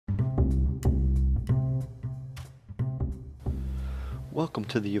Welcome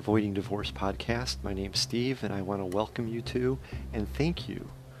to the Avoiding Divorce podcast. My name's Steve, and I want to welcome you to and thank you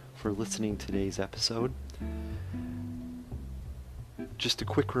for listening to today's episode. Just a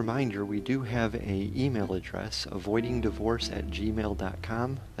quick reminder, we do have an email address,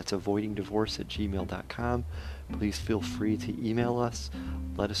 avoidingdivorce@gmail.com. That's avoidingdivorce@gmail.com. Please feel free to email us.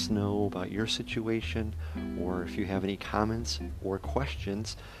 Let us know about your situation, or if you have any comments or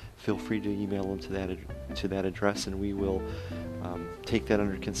questions, feel free to email them to that address, and we will take that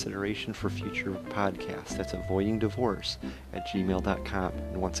under consideration for future podcasts. That's avoidingdivorce@gmail.com.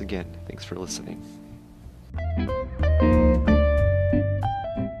 And once again, thanks for listening.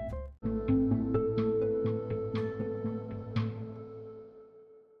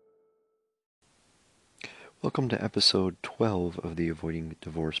 Welcome to episode 12 of the Avoiding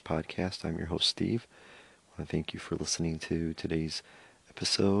Divorce podcast. I'm your host, Steve. I want to thank you for listening to today's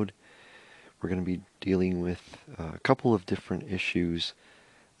episode. We're going to be dealing with a couple of different issues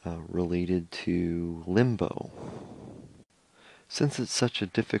related to limbo. Since it's such a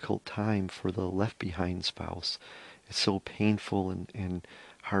difficult time for the left behind spouse, it's so painful and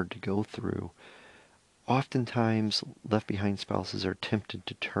hard to go through. Oftentimes, left behind spouses are tempted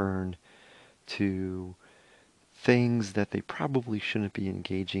to turn to things that they probably shouldn't be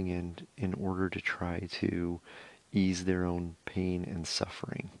engaging in order to try to ease their own pain and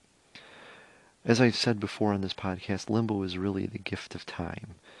suffering. As I've said before on this podcast, limbo is really the gift of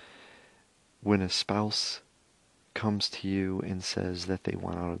time. When a spouse comes to you and says that they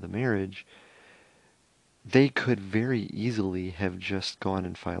want out of the marriage, they could very easily have just gone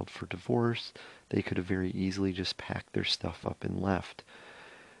and filed for divorce. They could have very easily just packed their stuff up and left.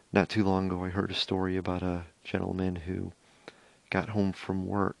 Not too long ago, I heard a story about a gentleman who got home from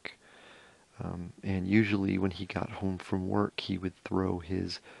work. And usually when he got home from work, he would throw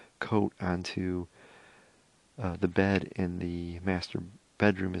his coat onto the bed in the master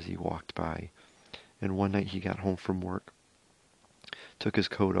bedroom as he walked by. And one night he got home from work, took his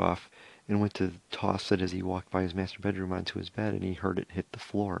coat off, and went to toss it as he walked by his master bedroom onto his bed, and he heard it hit the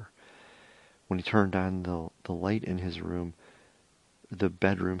floor. When he turned on the light in his room, the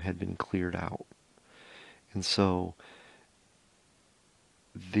bedroom had been cleared out. And so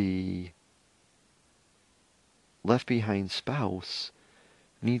the left behind spouse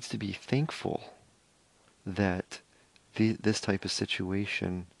needs to be thankful that this type of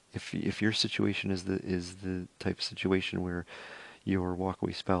situation, if your situation is the type of situation where your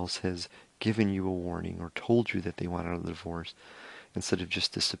walkaway spouse has given you a warning or told you that they want out of the divorce, instead of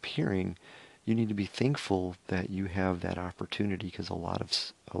just disappearing, you need to be thankful that you have that opportunity, because a lot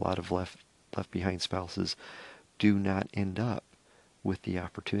of left behind spouses do not end up with the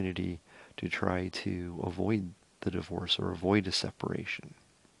opportunity to try to avoid the divorce or avoid a separation.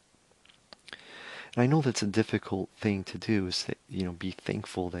 And I know that's a difficult thing to do, is that, be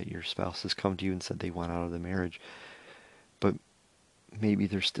thankful that your spouse has come to you and said they want out of the marriage, but maybe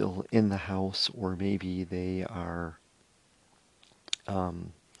they're still in the house, or maybe they are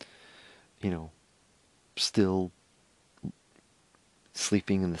still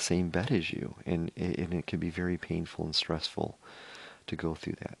sleeping in the same bed as you, and it can be very painful and stressful to go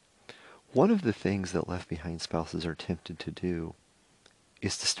through that. One of the things that left behind spouses are tempted to do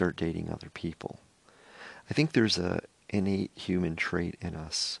is to start dating other people. I think there's an innate human trait in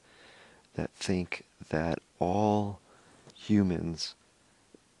us that think that all humans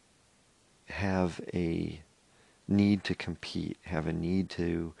have a need to compete, have a need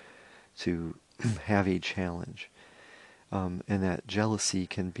to have a challenge, and that jealousy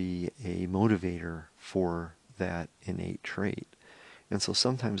can be a motivator for that innate trait. And so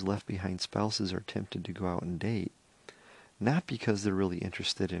sometimes left behind spouses are tempted to go out and date, not because they're really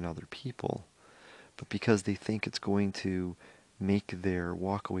interested in other people, but because they think it's going to make their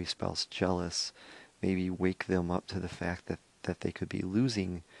walkaway spouse jealous, maybe wake them up to the fact that they could be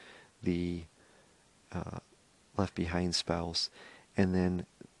losing the left behind spouse, and then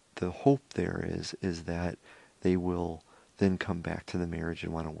the hope there is that they will then come back to the marriage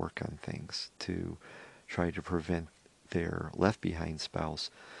and want to work on things to try to prevent their left behind spouse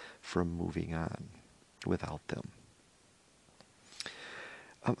from moving on without them.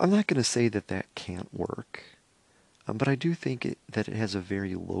 I'm not going to say that can't work, but I do think that it has a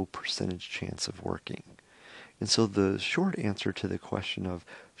very low percentage chance of working. And so the short answer to the question of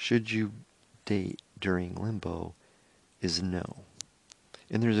should you date during limbo is no.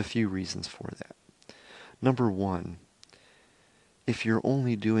 And there's a few reasons for that. Number one, if you're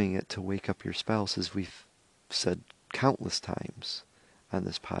only doing it to wake up your spouse, as we've said countless times on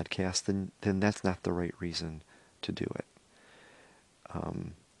this podcast, then that's not the right reason to do it.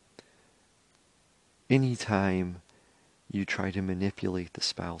 Anytime you try to manipulate the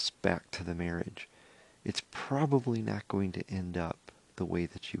spouse back to the marriage, it's probably not going to end up the way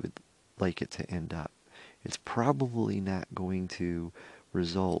that you would like it to end up. It's probably not going to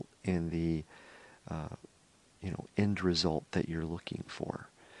result in the end result that you're looking for.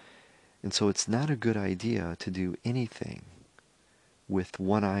 And so it's not a good idea to do anything with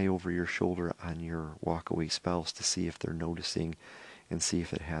one eye over your shoulder on your walkaway spouse to see if they're noticing and see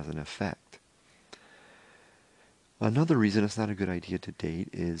if it has an effect. Another reason it's not a good idea to date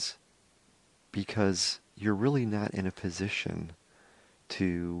is because you're really not in a position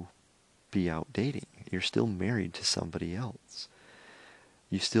to be out dating. You're still married to somebody else.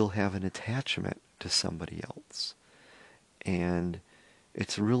 You still have an attachment to somebody else. And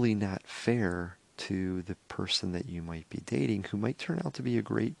it's really not fair to the person that you might be dating, who might turn out to be a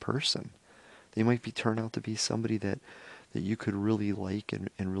great person. They might turn out to be somebody that you could really like and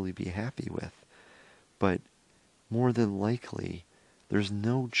really be happy with. But more than likely, there's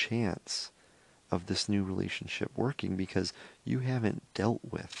no chance of this new relationship working because you haven't dealt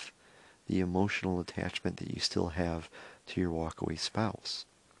with the emotional attachment that you still have to your walkaway spouse.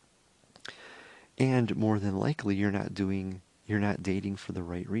 And more than likely, you're not dating for the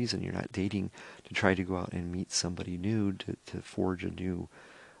right reason. You're not dating to try to go out and meet somebody new, to forge a new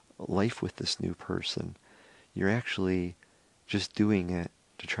life with this new person. You're actually just doing it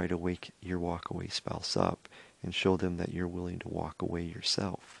to try to wake your walkaway spouse up and show them that you're willing to walk away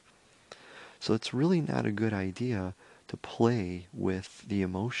yourself. So it's really not a good idea to play with the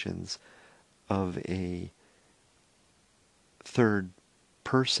emotions of a third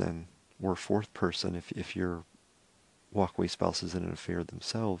person or fourth person if your walkaway spouse is in an affair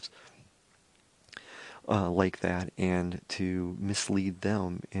themselves like that, and to mislead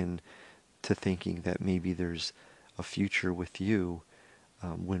them into thinking that maybe there's a future with you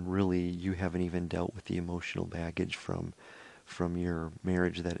when really you haven't even dealt with the emotional baggage from your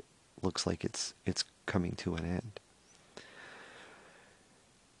marriage that looks like it's coming to an end.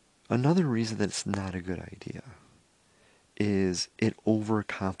 Another reason that it's not a good idea is it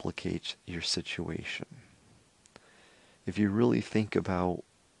overcomplicates your situation. If you really think about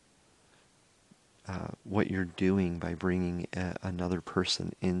what you're doing by bringing another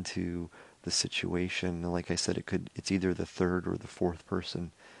person into the situation, like I said, it's either the third or the fourth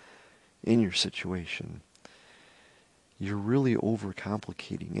person in your situation. You're really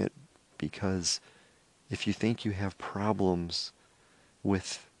overcomplicating it, because if you think you have problems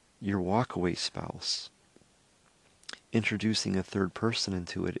with your walkaway spouse, introducing a third person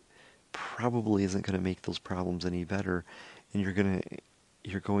into it probably isn't going to make those problems any better, and you're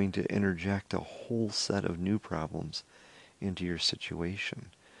going to interject a whole set of new problems into your situation.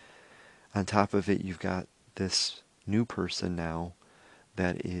 On top of it, you've got this new person now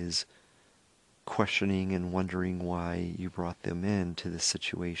that is questioning and wondering why you brought them into this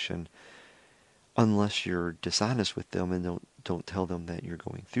situation, unless you're dishonest with them and don't tell them that you're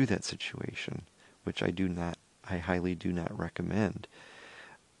going through that situation, which I highly do not recommend.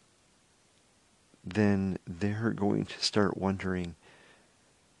 Then they're going to start wondering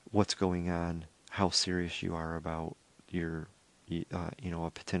what's going on, how serious you are about your a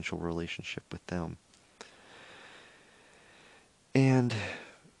potential relationship with them. And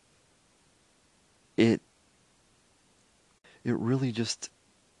it really just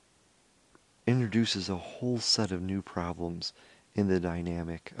introduces a whole set of new problems in the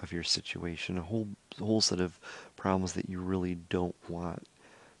dynamic of your situation, a whole set of problems that you really don't want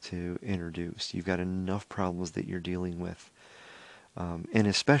to introduce. You've got enough problems that you're dealing with, and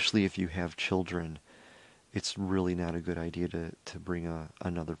especially if you have children, it's really not a good idea to bring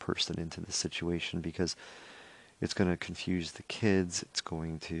another person into the situation, because it's going to confuse the kids. It's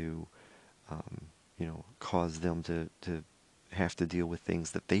going to cause them to have to deal with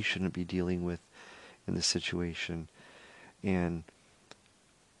things that they shouldn't be dealing with in the situation. And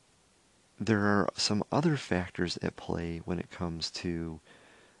there are some other factors at play when it comes to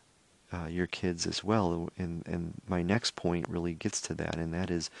your kids as well. And my next point really gets to that, and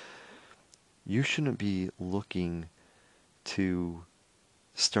that is, you shouldn't be looking to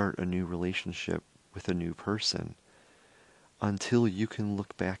start a new relationship with a new person until you can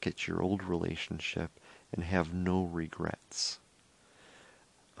look back at your old relationship and have no regrets.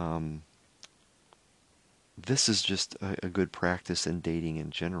 This is just a good practice in dating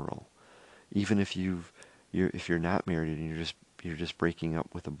in general. Even if you're not married and you're just breaking up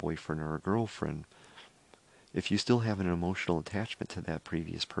with a boyfriend or a girlfriend, if you still have an emotional attachment to that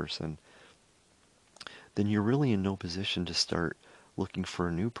previous person, then you're really in no position to start looking for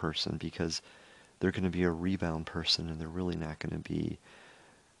a new person, because they're going to be a rebound person, and they're really not going to be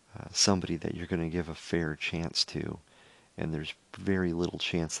somebody that you're going to give a fair chance to and there's very little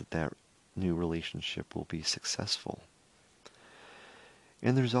chance that that new relationship will be successful.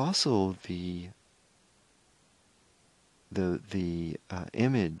 And there's also the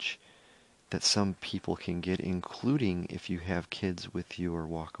image that some people can get, including if you have kids with your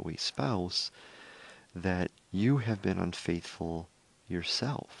walkaway spouse, that you have been unfaithful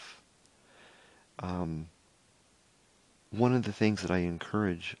yourself. One of the things that I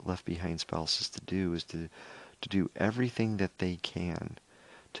encourage left behind spouses to do is to do everything that they can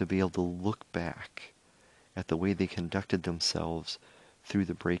to be able to look back at the way they conducted themselves through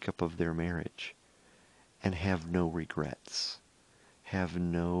the breakup of their marriage and have no regrets, have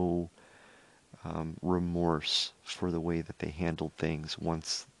no remorse for the way that they handled things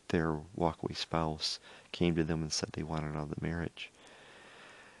once their walkaway spouse came to them and said they wanted out of the marriage.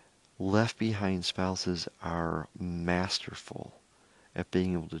 Left behind spouses are masterful at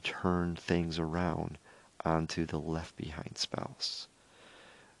being able to turn things around onto the left behind spouse.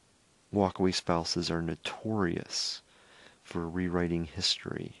 Walkaway spouses are notorious for rewriting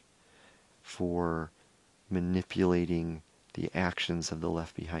history, for manipulating the actions of the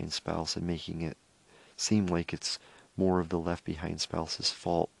left behind spouse and making it seem like it's more of the left behind spouse's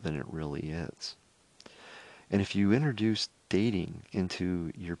fault than it really is. And if you introduce dating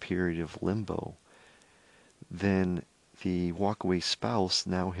into your period of limbo, then the walkaway spouse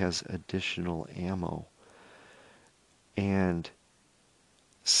now has additional ammo. And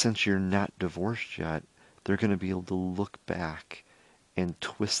since you're not divorced yet, they're going to be able to look back and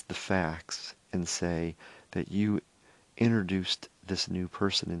twist the facts and say that you introduced this new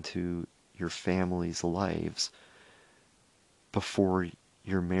person into your family's lives before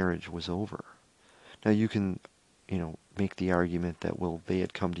your marriage was over. Now you can, make the argument that, well, they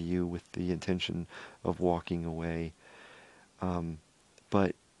had come to you with the intention of walking away.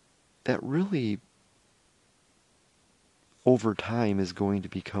 But that really, over time, is going to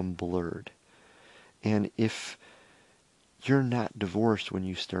become blurred. And if you're not divorced when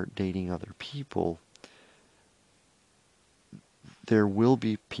you start dating other people, there will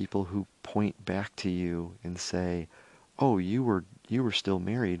be people who point back to you and say, oh, you were still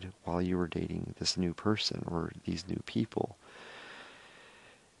married while you were dating this new person or these new people.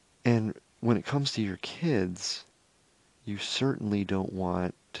 And when it comes to your kids, you certainly don't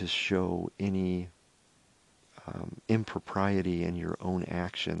want to show any impropriety in your own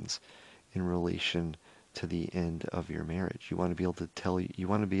actions in relation to the end of your marriage. You want to be able to you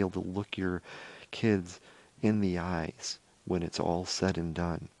want to be able to look your kids in the eyes when it's all said and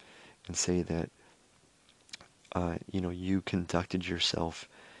done and say that you conducted yourself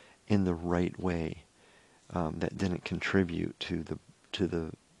in the right way, that didn't contribute to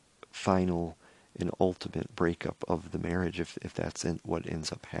the final and ultimate breakup of the marriage, if that's what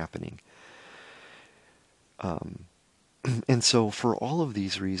ends up happening. And so for all of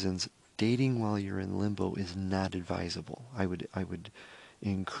these reasons, dating while you're in limbo is not advisable. I would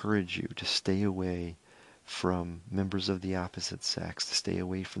encourage you to stay away from members of the opposite sex, to stay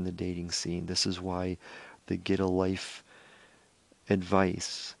away from the dating scene. This is why the Get a Life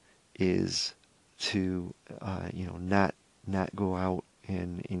advice is to not go out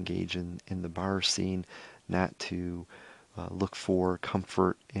and engage in the bar scene, not to look for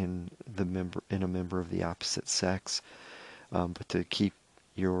comfort in a member of the opposite sex, but to keep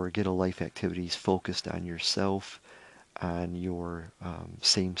your Get a Life activities focused on yourself, on your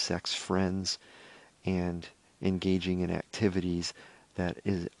same-sex friends, and engaging in activities that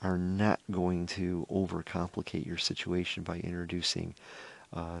are not going to overcomplicate your situation by introducing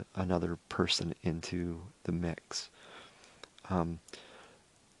another person into the mix.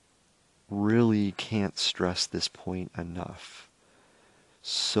 Really can't stress this point enough.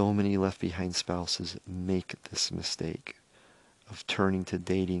 So many left behind spouses make this mistake of turning to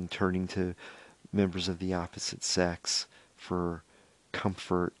dating, turning to members of the opposite sex for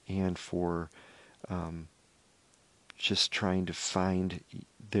comfort and for just trying to find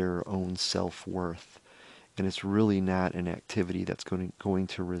their own self-worth. And it's really not an activity that's going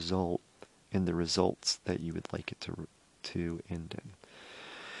to result in the results that you would like it to end in.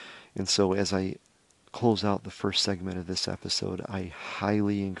 And so as I close out the first segment of this episode, I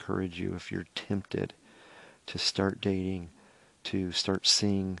highly encourage you, if you're tempted to start dating, to start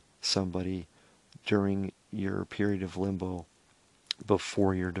seeing somebody during your period of limbo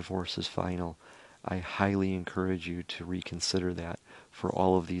before your divorce is final, I highly encourage you to reconsider that for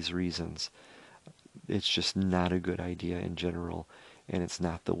all of these reasons. It's just not a good idea in general, and it's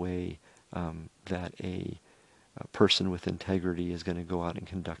not the way that a person with integrity is going to go out and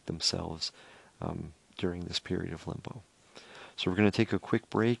conduct themselves during this period of limbo. So we're going to take a quick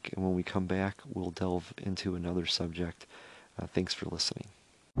break, and when we come back, we'll delve into another subject Thanks for listening.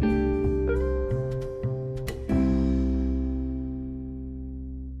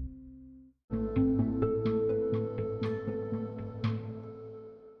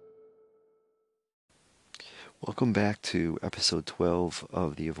 Welcome back to episode 12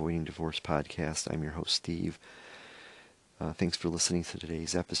 of the Avoiding Divorce podcast. I'm your host, Steve. Thanks for listening to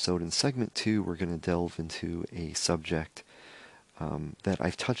today's episode. In segment 2, we're going to delve into a subject that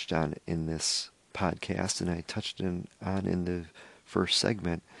I've touched on in this podcast, and I touched on in the first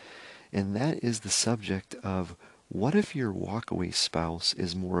segment, and that is the subject of what if your walkaway spouse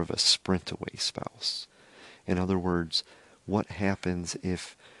is more of a sprint away spouse? In other words, what happens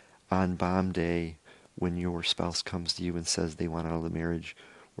if on bomb day, when your spouse comes to you and says they want out of the marriage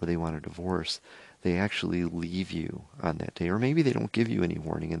or they want a divorce, they actually leave you on that day? Or maybe they don't give you any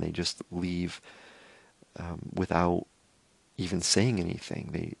warning and they just leave without even saying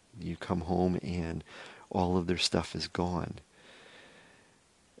anything. You come home and all of their stuff is gone.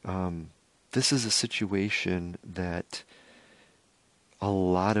 This is a situation that a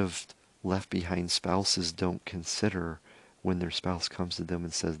lot of left behind spouses don't consider when their spouse comes to them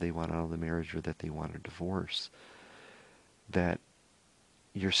and says they want out of the marriage or that they want a divorce. That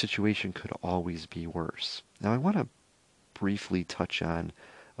your situation could always be worse. Now I want to briefly touch on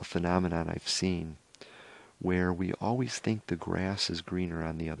a phenomenon I've seen where we always think the grass is greener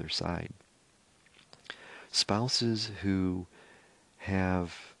on the other side. Spouses who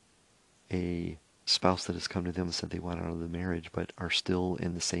have a spouse that has come to them and said they want out of the marriage but are still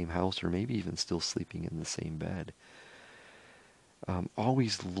in the same house or maybe even still sleeping in the same bed,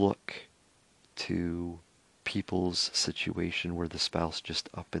 always look to people's situation where the spouse just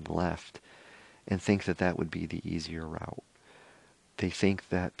up and left and think that that would be the easier route. They think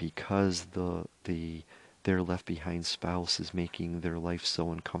that because their left behind spouse is making their life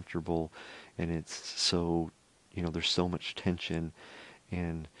so uncomfortable and it's so, there's so much tension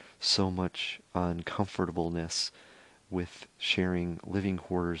and so much uncomfortableness with sharing living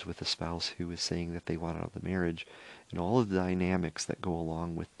quarters with a spouse who is saying that they want out of the marriage and all of the dynamics that go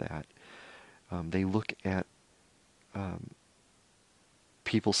along with that. They look at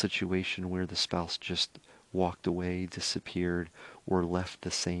people's situation where the spouse just walked away, disappeared, or left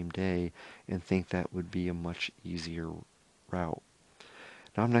the same day and think that would be a much easier route.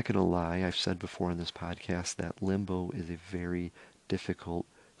 Now, I'm not going to lie. I've said before on this podcast that limbo is a very difficult,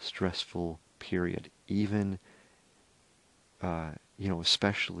 stressful period, even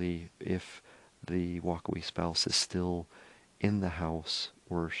especially if the walkaway spouse is still in the house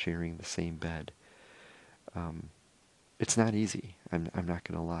or sharing the same bed. It's not easy. I'm not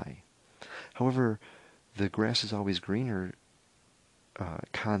going to lie. However, the grass is always greener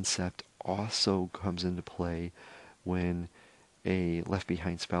concept also comes into play when a left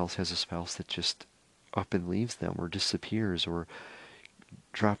behind spouse has a spouse that just up and leaves them or disappears or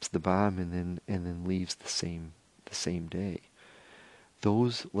drops the bomb and then leaves the same day.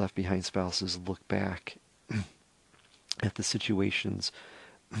 Those left behind spouses look back at the situations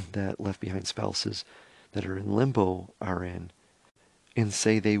that left behind spouses that are in limbo are in and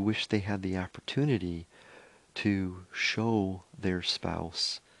say they wish they had the opportunity to show their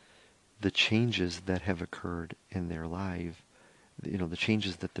spouse the changes that have occurred in their life, the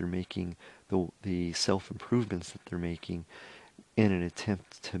changes that they're making, the self-improvements that they're making in an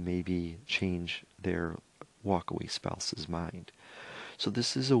attempt to maybe change their walkaway spouse's mind. So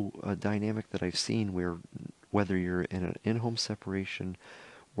this is a dynamic that I've seen where whether you're in an in-home separation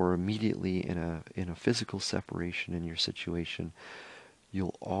or immediately in a physical separation in your situation,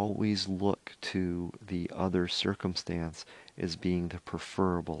 you'll always look to the other circumstance as being the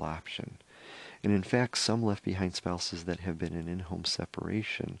preferable option. And in fact, some left behind spouses that have been in in-home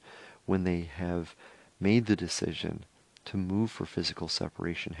separation, when they have made the decision to move for physical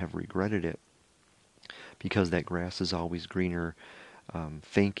separation, have regretted it because that grass is always greener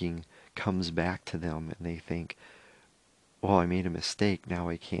thinking comes back to them and they think, well, I made a mistake, now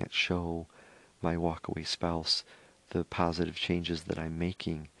I can't show my walkaway spouse the positive changes that I'm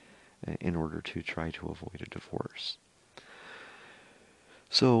making in order to try to avoid a divorce.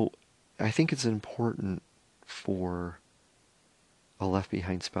 So I think it's important for a left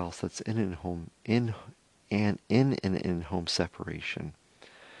behind spouse that's in an in-home separation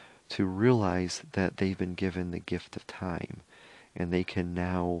to realize that they've been given the gift of time and they can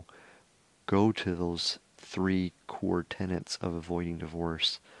now go to those 3 core tenets of avoiding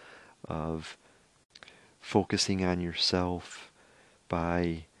divorce, of focusing on yourself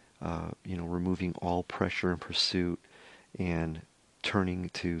by removing all pressure and pursuit and turning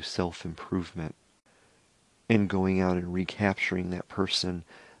to self-improvement and going out and recapturing that person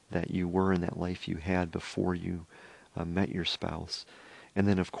that you were in that life you had before you met your spouse. And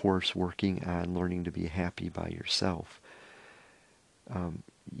then, of course, working on learning to be happy by yourself.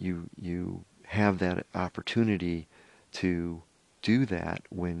 You have that opportunity to do that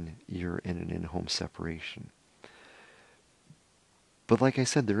when you're in an in-home separation. But like I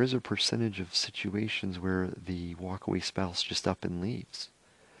said, there is a percentage of situations where the walkaway spouse just up and leaves.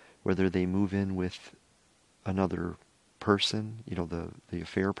 Whether they move in with another person, the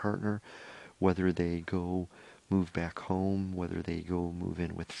affair partner, whether they go move back home, whether they go move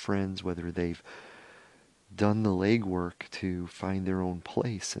in with friends, whether they've done the legwork to find their own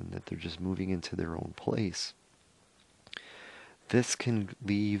place and that they're just moving into their own place. This can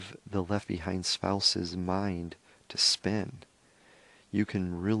leave the left behind spouse's mind to spin. You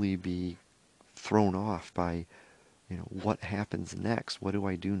can really be thrown off by, what happens next? What do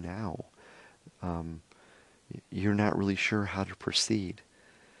I do now? You're not really sure how to proceed.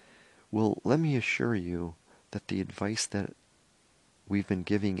 Well, let me assure you that the advice that we've been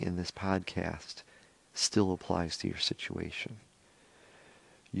giving in this podcast still applies to your situation.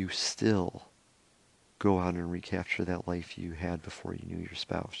 You still go out and recapture that life you had before you knew your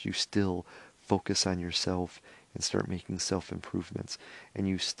spouse. You still focus on yourself and start making self-improvements. And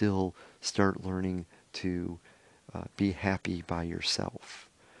you still start learning to be happy by yourself.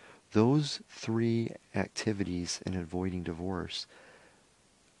 Those 3 activities in avoiding divorce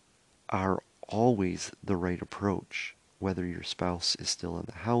are always the right approach, whether your spouse is still in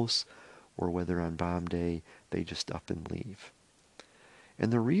the house or whether on bomb day they just up and leave.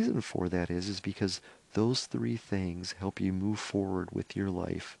 And the reason for that is because those 3 things help you move forward with your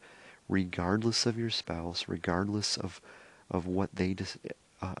life regardless of your spouse, regardless of what they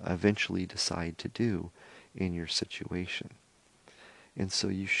eventually decide to do in your situation. And so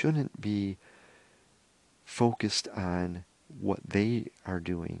you shouldn't be focused on what they are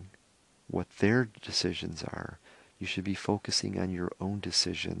doing, what their decisions are. You should be focusing on your own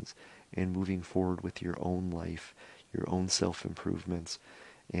decisions and moving forward with your own life, your own self-improvements,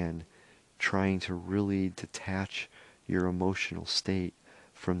 and trying to really detach your emotional state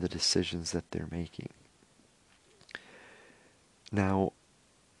from the decisions that they're making. Now,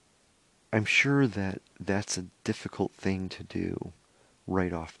 I'm sure that that's a difficult thing to do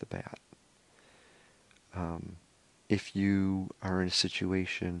right off the bat. If you are in a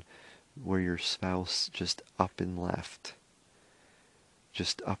situation where your spouse just up and left,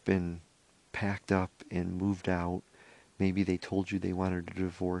 just up and packed up and moved out, maybe they told you they wanted a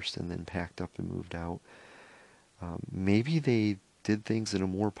divorce and then packed up and moved out. Maybe they did things in a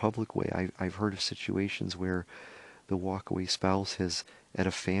more public way. I've heard of situations where the walkaway spouse has, at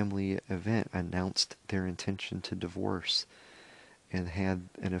a family event, announced their intention to divorce and had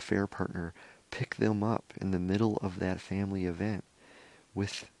an affair partner pick them up in the middle of that family event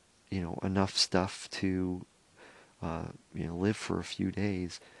with, enough stuff to, live for a few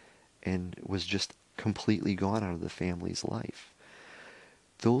days, and was just completely gone out of the family's life.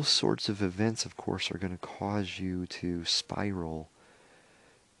 Those sorts of events, of course, are going to cause you to spiral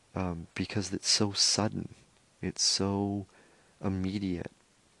because it's so sudden, it's so immediate,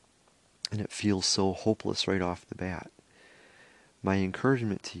 and it feels so hopeless right off the bat. My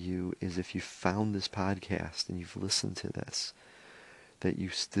encouragement to you is, if you found this podcast and you've listened to this, that you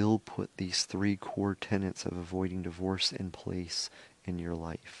still put these 3 core tenets of avoiding divorce in place in your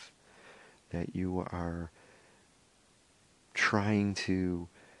life. That you are trying to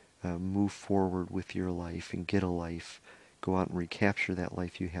move forward with your life and get a life, go out and recapture that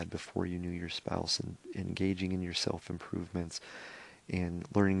life you had before you knew your spouse, and engaging in your self-improvements and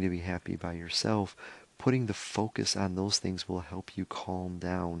learning to be happy by yourself. Putting the focus on those things will help you calm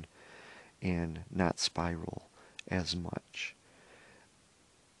down and not spiral as much.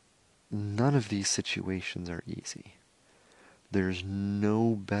 None of these situations are easy. There's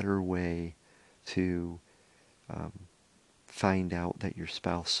no better way to find out that your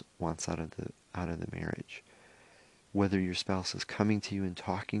spouse wants out of the marriage. Whether your spouse is coming to you and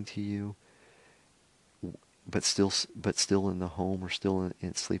talking to you, but still in the home, or still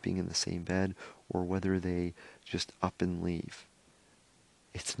sleeping in the same bed, or whether they just up and leave.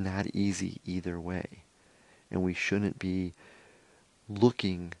 It's not easy either way. And we shouldn't be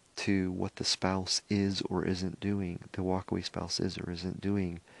looking to what the spouse is or isn't doing, the walkaway spouse is or isn't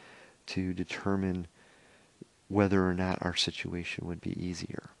doing, to determine whether or not our situation would be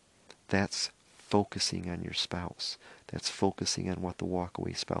easier. That's focusing on your spouse. That's focusing on what the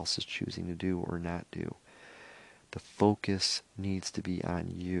walkaway spouse is choosing to do or not do. The focus needs to be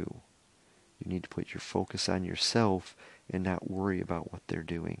on you. You need to put your focus on yourself and not worry about what they're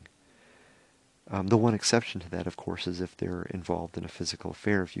doing. The one exception to that, of course, is if they're involved in a physical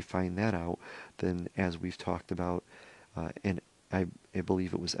affair. If you find that out, then as we've talked about, and I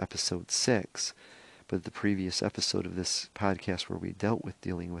believe it was episode 6, but the previous episode of this podcast where we dealt with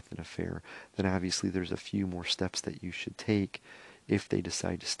dealing with an affair, then obviously there's a few more steps that you should take if they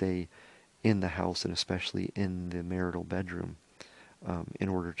decide to stay in the house, and especially in the marital bedroom, in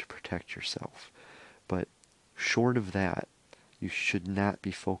order to protect yourself. But short of that, you should not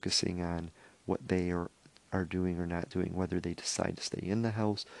be focusing on what they are doing or not doing, whether they decide to stay in the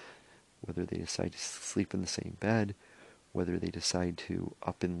house, whether they decide to sleep in the same bed, whether they decide to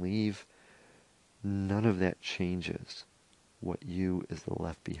up and leave. None of that changes what you as the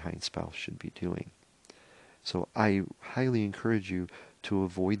left behind spouse should be doing. So I highly encourage you to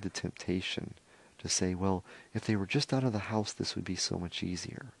avoid the temptation to say, well, if they were just out of the house, this would be so much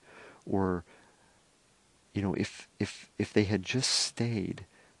easier. Or, if they had just stayed,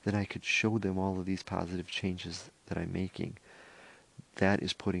 then I could show them all of these positive changes that I'm making. That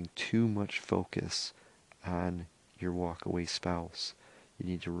is putting too much focus on your walkaway spouse. You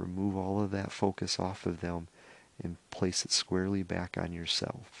need to remove all of that focus off of them and place it squarely back on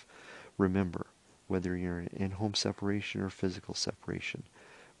yourself. Remember, whether you're in in-home separation or physical separation,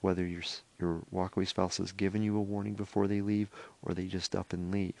 whether your walkaway spouse has given you a warning before they leave or they just up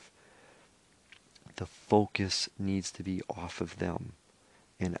and leave, the focus needs to be off of them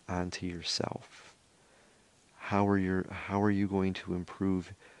and onto yourself. How are you going to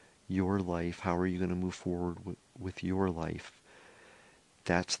improve your life? How are you going to move forward with your life?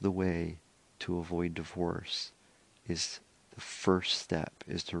 That's the way to avoid divorce. Is the first step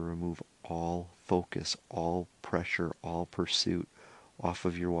is to remove all focus, all pressure, all pursuit off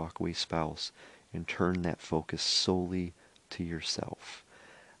of your walkaway spouse and turn that focus solely to yourself.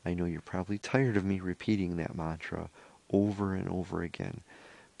 I know you're probably tired of me repeating that mantra over and over again,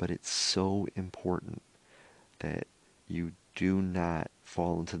 but it's so important that you do not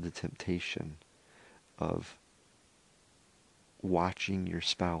fall into the temptation of watching your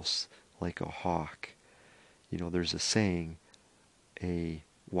spouse like a hawk. There's a saying, a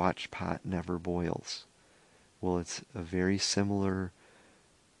watch pot never boils. Well, it's a very similar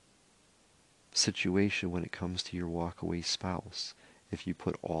situation when it comes to your walkaway spouse. If you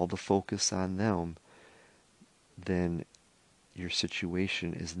put all the focus on them, then your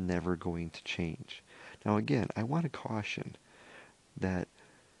situation is never going to change. Now again, I want to caution that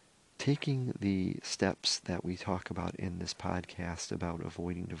taking the steps that we talk about in this podcast about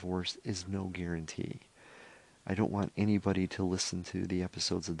avoiding divorce is no guarantee. I don't want anybody to listen to the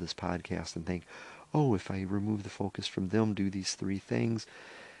episodes of this podcast and think, oh, if I remove the focus from them, do these 3 things,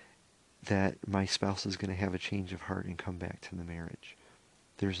 that my spouse is going to have a change of heart and come back to the marriage.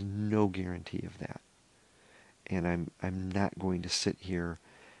 There's no guarantee of that. And I'm not going to sit here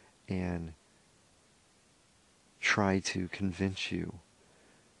and try to convince you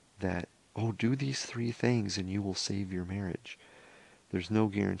that, oh, do these 3 things and you will save your marriage. There's no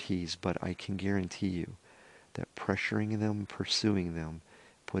guarantees, but I can guarantee you that pressuring them, pursuing them,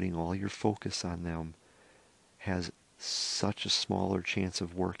 putting all your focus on them has such a smaller chance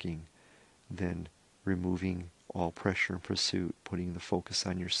of working than removing all pressure and pursuit, putting the focus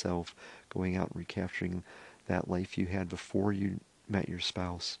on yourself, going out and recapturing that life you had before you met your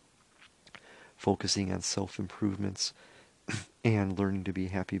spouse, focusing on self-improvements and learning to be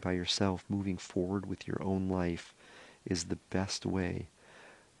happy by yourself, moving forward with your own life is the best way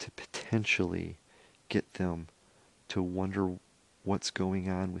to potentially get them to wonder what's going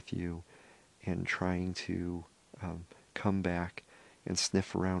on with you and trying to come back and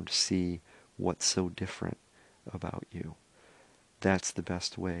sniff around to see what's so different about you. That's the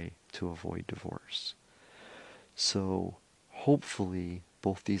best way to avoid divorce. So hopefully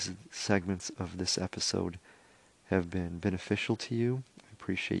both these segments of this episode have been beneficial to you. I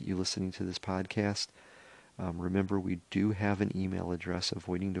appreciate you listening to this podcast. Remember, we do have an email address,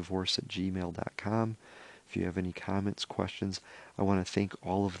 avoidingdivorce@gmail.com. If you have any comments, questions, I want to thank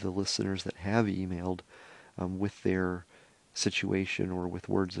all of the listeners that have emailed with their situation or with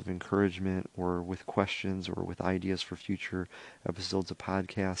words of encouragement or with questions or with ideas for future episodes of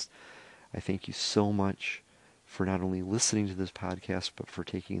podcast. I thank you so much for not only listening to this podcast, but for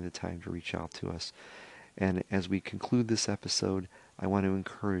taking the time to reach out to us. And as we conclude this episode, I want to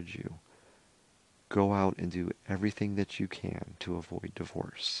encourage you, go out and do everything that you can to avoid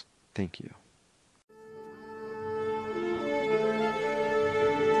divorce. Thank you.